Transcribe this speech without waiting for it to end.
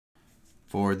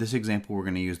For this example, we're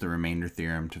going to use the remainder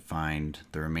theorem to find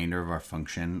the remainder of our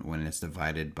function when it's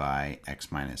divided by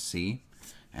x minus c.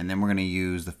 And then we're going to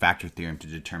use the factor theorem to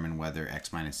determine whether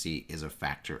x minus c is a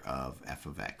factor of f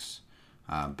of x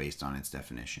based on its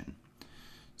definition.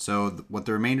 So what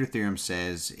the remainder theorem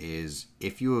says is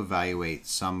if you evaluate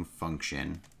some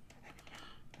function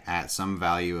at some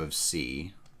value of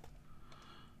c,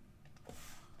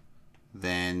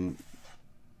 then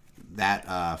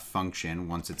that function,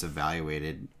 once it's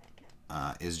evaluated,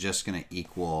 is just going to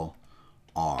equal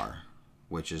r,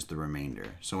 which is the remainder.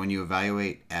 So when you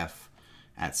evaluate f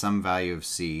at some value of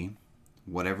c,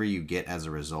 whatever you get as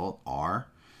a result, r,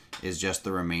 is just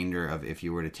the remainder of if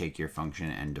you were to take your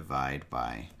function and divide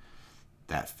by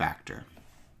that factor.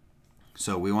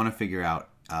 So we want to figure out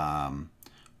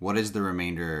what is the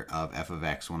remainder of f of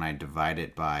x when I divide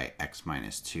it by x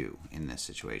minus 2 in this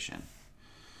situation.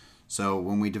 So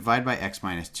when we divide by x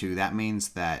minus 2, that means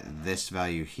that this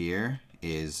value here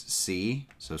is c.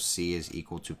 So c is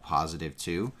equal to positive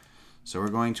 2. So we're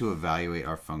going to evaluate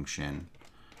our function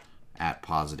at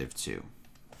positive 2.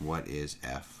 What is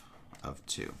f of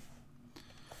 2?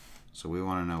 So we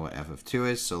want to know what f of 2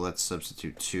 is. So let's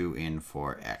substitute 2 in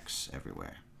for x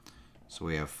everywhere. So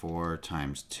we have 4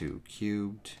 times 2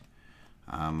 cubed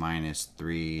minus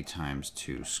 3 times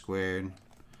 2 squared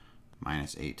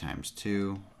minus 8 times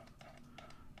 2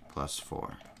 plus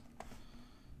 4.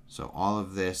 So all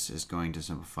of this is going to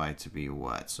simplify to be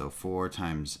what? So 4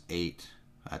 times 8,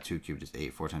 2 cubed is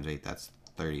 8. 4 times 8, that's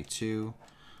 32.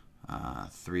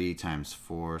 3 times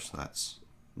 4, so that's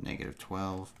negative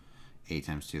 12. 8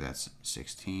 times 2, that's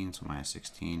 16, so minus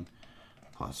 16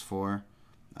 plus 4.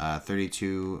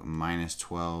 32 minus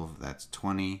 12, that's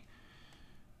 20.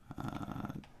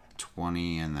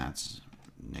 20, and that's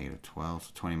negative 12.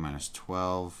 So 20 minus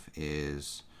 12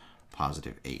 is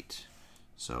positive 8.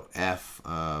 So f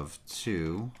of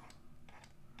 2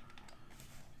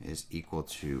 is equal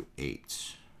to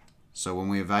 8. So when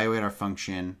we evaluate our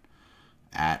function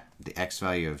at the x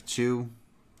value of 2,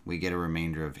 we get a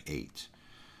remainder of 8.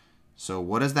 So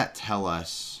what does that tell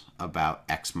us about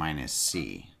x minus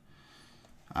c?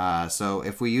 So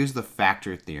if we use the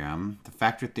factor theorem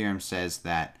says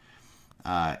that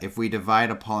if we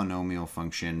divide a polynomial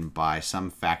function by some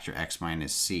factor x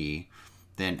minus c,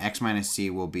 then x minus c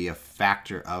will be a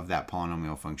factor of that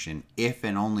polynomial function if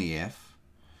and only if,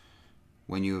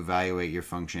 when you evaluate your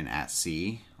function at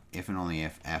c, if and only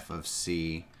if f of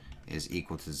c is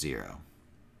equal to 0.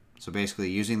 So basically,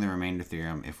 using the remainder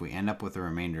theorem, if we end up with a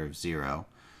remainder of 0,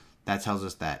 that tells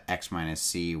us that x minus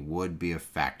c would be a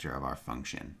factor of our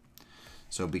function.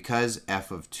 So because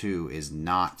f of 2 is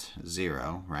not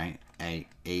 0, right? 8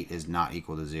 is not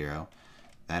equal to 0.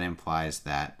 That implies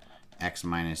that x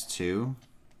minus 2,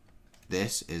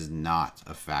 this is not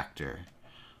a factor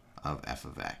of f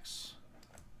of x.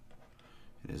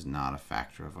 It is not a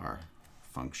factor of our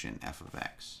function f of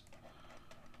x.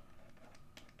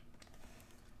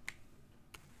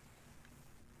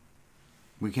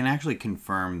 We can actually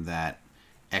confirm that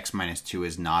x minus 2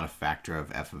 is not a factor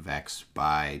of f of x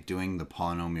by doing the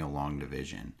polynomial long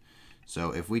division.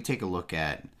 So if we take a look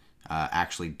at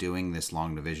actually doing this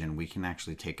long division, we can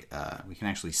actually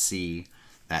see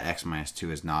that x minus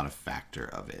 2 is not a factor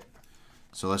of it.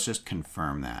 So let's just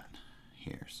confirm that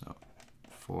here. So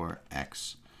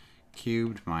 4x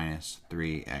cubed minus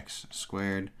 3x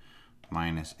squared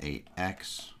minus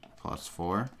 8x plus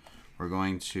 4. We're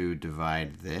going to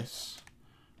divide this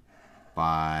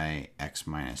by x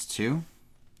minus 2.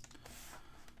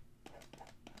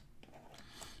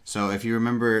 So if you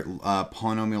remember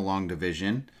polynomial long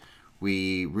division,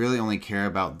 we really only care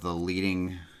about the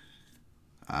leading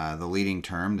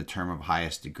term, the term of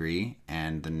highest degree,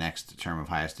 and the next term of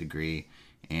highest degree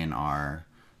in our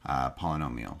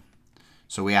polynomial.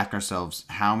 So we ask ourselves,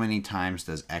 how many times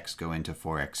does x go into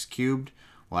 4x cubed?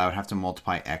 Well, I would have to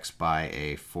multiply x by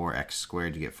a 4x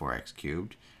squared to get 4x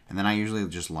cubed. And then I usually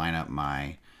just line up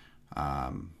my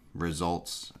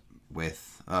results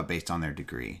with based on their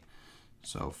degree.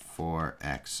 So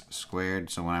 4x squared.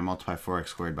 So when I multiply 4x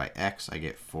squared by x, I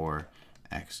get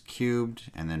 4x cubed.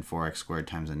 And then 4x squared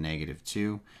times a negative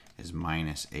 2 is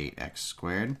minus 8x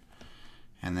squared.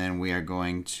 And then we are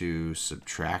going to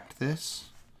subtract this.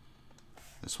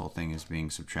 This whole thing is being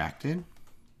subtracted.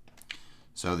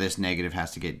 So this negative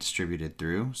has to get distributed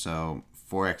through. So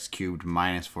 4x cubed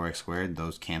minus 4x squared,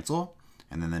 those cancel.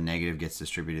 And then the negative gets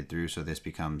distributed through, so this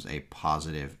becomes a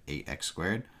positive 8x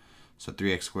squared. So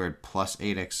 3x squared plus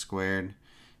 8x squared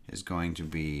is going to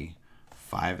be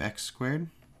 5x squared.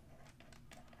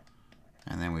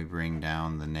 And then we bring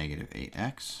down the negative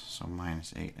 8x, so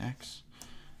minus 8x.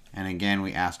 And again,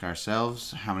 we ask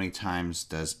ourselves, how many times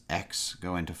does x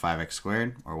go into 5x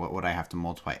squared? Or what would I have to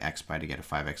multiply x by to get a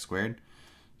 5x squared?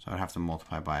 So I'd have to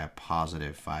multiply by a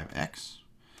positive 5x.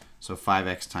 So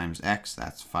 5x times x,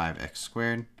 that's 5x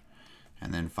squared.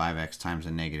 And then 5x times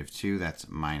a negative 2, that's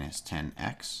minus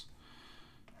 10x.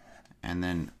 And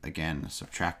then, again,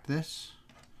 subtract this.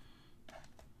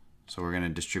 So we're going to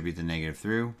distribute the negative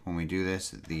through. When we do this,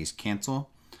 these cancel.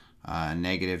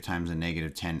 Negative times a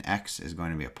negative 10x is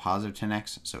going to be a positive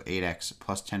 10x. So 8x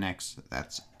plus 10x,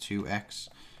 that's 2x.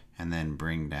 And then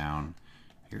bring down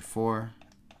your 4,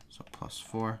 so plus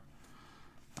 4.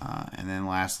 And then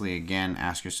lastly, again,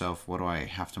 ask yourself, what do I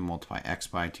have to multiply x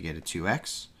by to get a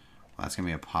 2x? Well, that's going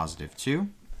to be a positive 2.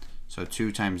 So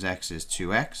 2 times x is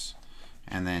 2x.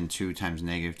 And then 2 times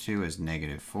negative 2 is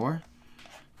negative 4.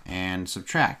 And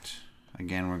subtract.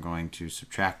 Again, we're going to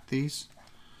subtract these.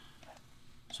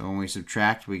 So when we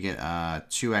subtract, we get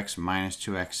 2x minus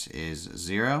 2x is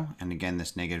 0. And again,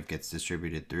 this negative gets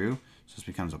distributed through. So this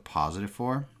becomes a positive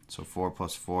 4. So 4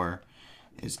 plus 4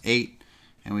 is 8.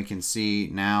 And we can see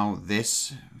now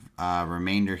this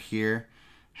remainder here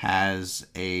has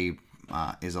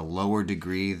is a lower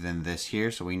degree than this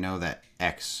here. So we know that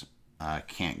x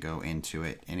can't go into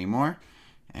it anymore.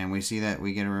 And we see that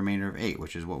we get a remainder of 8,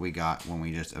 which is what we got when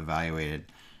we just evaluated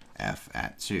f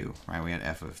at 2, right? We had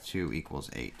f of 2 equals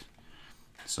 8.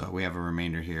 So we have a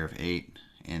remainder here of 8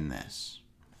 in this.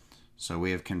 So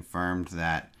we have confirmed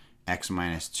that x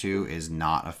minus 2 is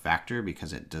not a factor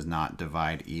because it does not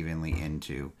divide evenly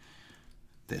into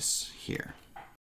this here.